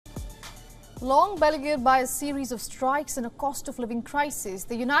Long beleaguered by a series of strikes and a cost of living crisis,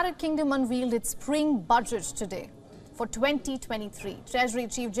 the United Kingdom unveiled its spring budget today. For 2023, Treasury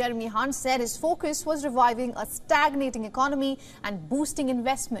Chief Jeremy Hunt said his focus was reviving a stagnating economy and boosting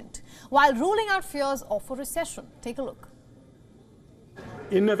investment, while ruling out fears of a recession. Take a look.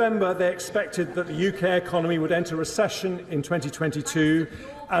 In November, they expected that the UK economy would enter recession in 2022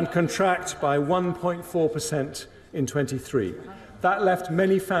 and contract by 1.4% in 23. That left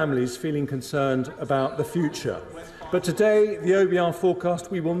many families feeling concerned about the future. But today, the OBR forecast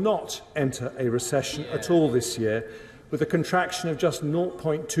we will not enter a recession at all this year, with a contraction of just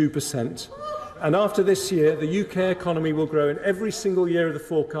 0.2%. And after this year, the UK economy will grow in every single year of the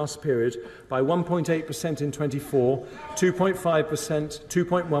forecast period by 1.8% in 24, 2.5%,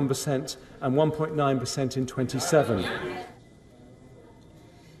 2.1% and 1.9% in 27.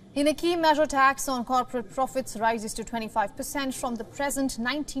 In a key measure, tax on corporate profits rises to 25% from the present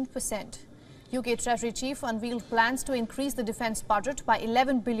 19%. UK Treasury Chief unveiled plans to increase the defence budget by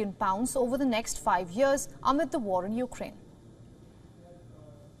 £11 billion over the next 5 years amid the war in Ukraine.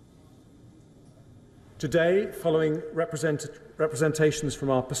 Today, following representations from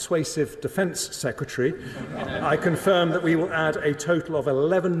our persuasive Defence Secretary, I confirm that we will add a total of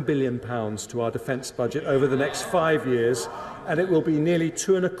 £11 billion to our defence budget over the next 5 years, and it will be nearly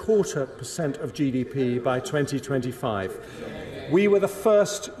 2.25% of GDP by 2025. We were the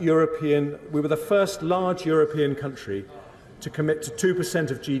first large European country to commit to 2%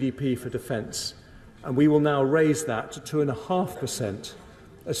 of GDP for defence, and we will now raise that to 2.5%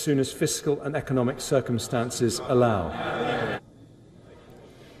 as soon as fiscal and economic circumstances allow.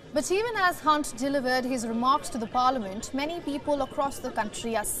 But even as Hunt delivered his remarks to the Parliament, many people across the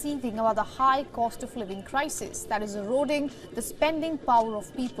country are seething about the high cost of living crisis that is eroding the spending power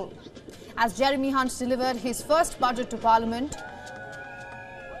of people. As Jeremy Hunt delivered his first budget to Parliament,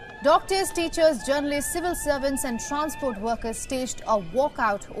 doctors, teachers, journalists, civil servants and transport workers staged a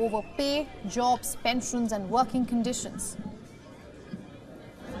walkout over pay, jobs, pensions and working conditions.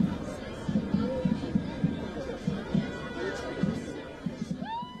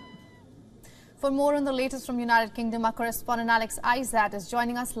 For more on the latest from United Kingdom, our correspondent Alex Isaac is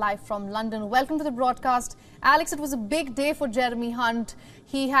joining us live from London. Welcome to the broadcast. Alex, it was a big day for Jeremy Hunt.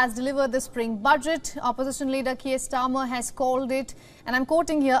 He has delivered the spring budget. Opposition leader Keir Starmer has called it, and I'm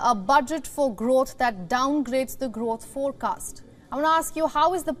quoting here, a budget for growth that downgrades the growth forecast. I want to ask you,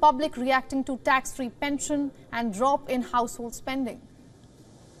 how is the public reacting to tax-free pension and drop in household spending?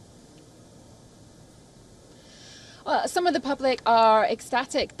 Well, some of the public are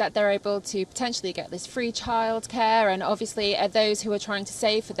ecstatic that they're able to potentially get this free childcare, and obviously those who are trying to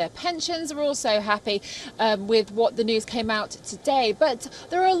save for their pensions are also happy with what the news came out today. But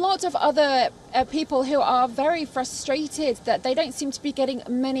there are a lot of other people who are very frustrated that they don't seem to be getting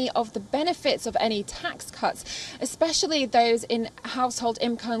many of the benefits of any tax cuts, especially those in household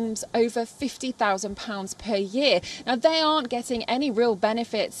incomes over £50,000 per year. Now, they aren't getting any real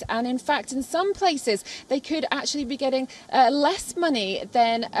benefits, and in fact, in some places, they could actually be getting less money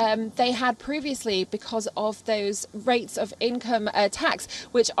than they had previously because of those rates of income tax,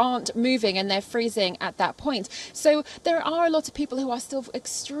 which aren't moving and they're freezing at that point. So there are a lot of people who are still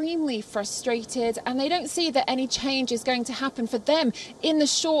extremely frustrated, and they don't see that any change is going to happen for them in the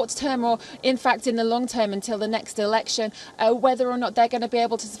short term, or in fact in the long term until the next election, whether or not they're going to be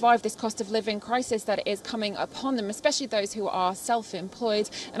able to survive this cost of living crisis that is coming upon them, especially those who are self-employed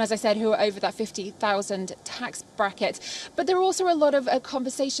and, as I said, who are over that 50,000 tax bracket. But there are also a lot of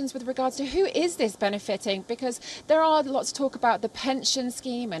conversations with regards to who is this benefiting, because there are lots of talk about the pension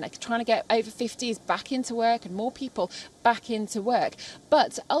scheme and trying to get over 50s back into work and more people back into work.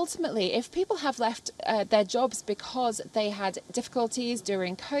 But ultimately, if people have left their jobs because they had difficulties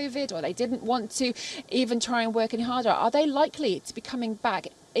during COVID, or they didn't want to even try and work any harder, are they likely to be coming back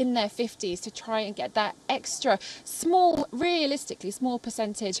in their 50s to try and get that extra small, realistically small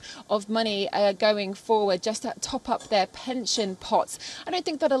percentage of money going forward just to top up their pension pots? I don't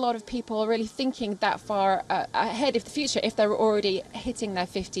think that a lot of people are really thinking that far ahead of the future if they're already hitting their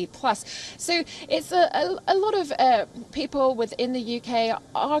 50 plus. So it's a lot of people within the UK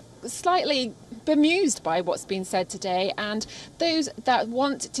are slightly bemused by what's been said today, and those that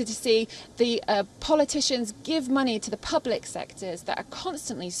want to see the politicians give money to the public sectors that are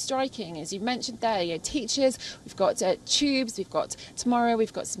constantly striking, as you mentioned there, teachers, we've got tubes, we've got tomorrow,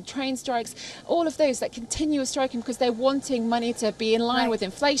 we've got some train strikes, all of those that continue striking because they're wanting money to be in line with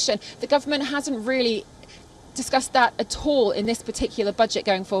inflation. The government hasn't really discussed that at all in this particular budget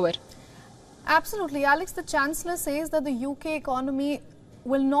going forward. Absolutely. Alex, the Chancellor says that the UK economy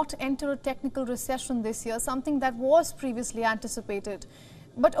will not enter a technical recession this year, something that was previously anticipated.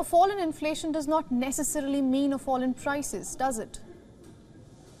 But a fall in inflation does not necessarily mean a fall in prices, does it?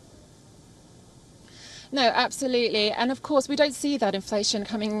 No, absolutely. And of course, we don't see that inflation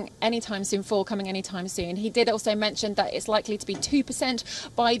coming anytime soon, fall coming anytime soon. He did also mention that it's likely to be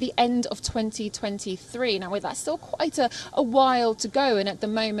 2% by the end of 2023. Now, that's still quite a while to go. And at the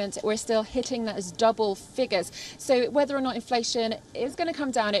moment, we're still hitting that as double figures. So whether or not inflation is going to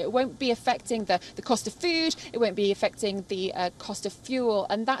come down, it won't be affecting the cost of food. It won't be affecting the cost of fuel.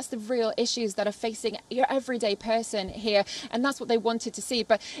 And that's the real issues that are facing your everyday person here. And that's what they wanted to see.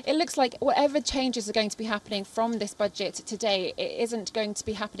 But it looks like whatever changes are going to be happening from this budget today, it isn't going to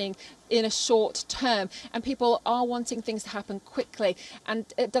be happening in a short term, and people are wanting things to happen quickly,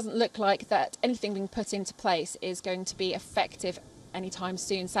 and it doesn't look like that anything being put into place is going to be effective anytime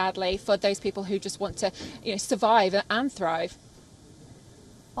soon, sadly, for those people who just want to survive and thrive.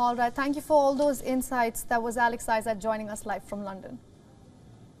 All right, thank you for all those insights. That was Alex Isaac joining us live from London.